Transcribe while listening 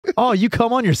Oh, you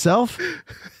come on yourself?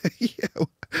 Yeah.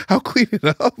 I'll clean it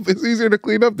up. It's easier to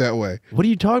clean up that way. What are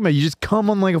you talking about? You just come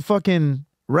on like a fucking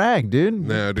rag, dude.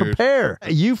 No, dude. Prepare.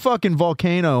 You fucking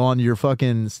volcano on your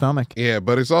fucking stomach. Yeah,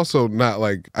 but it's also not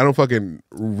like I don't fucking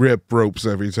rip ropes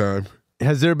every time.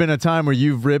 Has there been a time where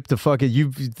you've ripped a fucking,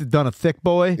 you've done a thick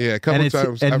boy? Yeah, a couple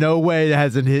times. And no way it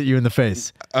hasn't hit you in the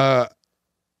face.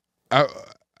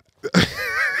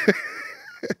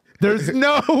 There's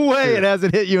no way it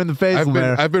hasn't hit you in the face,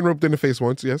 Lemaire. I've been roped in the face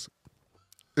once, yes.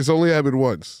 It's only happened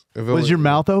once. Was your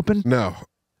mouth open? No.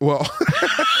 Well,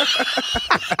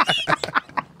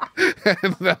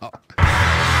 no.